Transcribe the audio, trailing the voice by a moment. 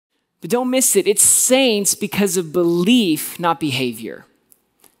But don't miss it. It's saints because of belief, not behavior.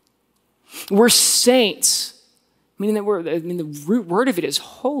 We're saints, meaning that the root word of it is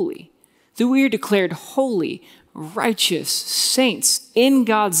holy. That we are declared holy, righteous, saints in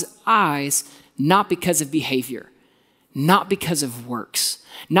God's eyes, not because of behavior, not because of works,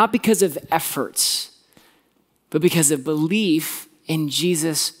 not because of efforts, but because of belief in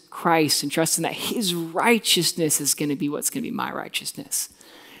Jesus Christ and trusting that his righteousness is going to be what's going to be my righteousness.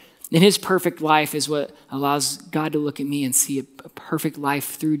 And his perfect life is what allows God to look at me and see a perfect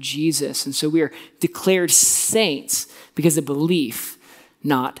life through Jesus. And so we are declared saints because of belief,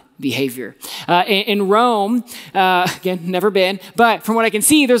 not behavior. In Rome, again, never been, but from what I can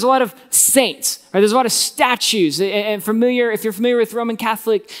see, there's a lot of saints, right? There's a lot of statues. And if you're familiar with Roman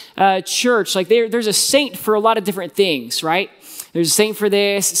Catholic Church, like there's a saint for a lot of different things, right? There's a saint for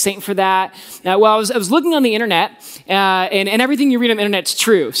this, a saint for that. I was looking on the internet, and everything you read on the internet's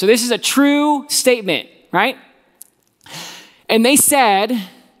true. So this is a true statement, right? And they said,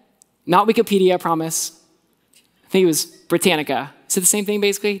 not Wikipedia, I promise. I think it was Britannica. Is it the same thing,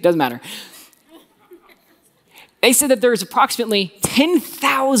 basically? Doesn't matter. They said that there's approximately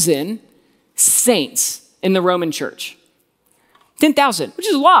 10,000 saints in the Roman church. 10,000, which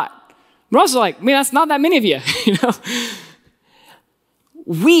is a lot. But also like, man, that's not that many of you, you know?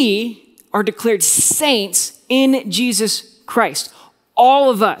 We are declared saints in Jesus Christ.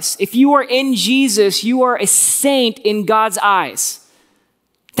 All of us. If you are in Jesus, you are a saint in God's eyes.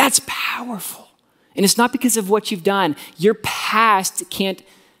 That's powerful. And it's not because of what you've done. Your past can't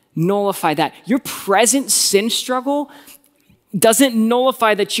nullify that. Your present sin struggle doesn't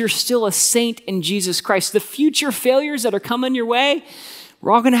nullify that you're still a saint in Jesus Christ. The future failures that are coming your way,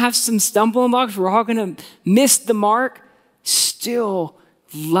 we're all going to have some stumbling blocks. We're all going to miss the mark. Still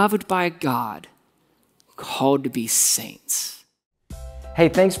loved by God, called to be saints. Hey,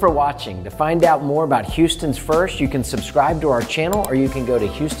 thanks for watching. To find out more about Houston's First, you can subscribe to our channel or you can go to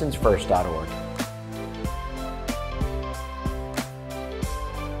houstonsfirst.org.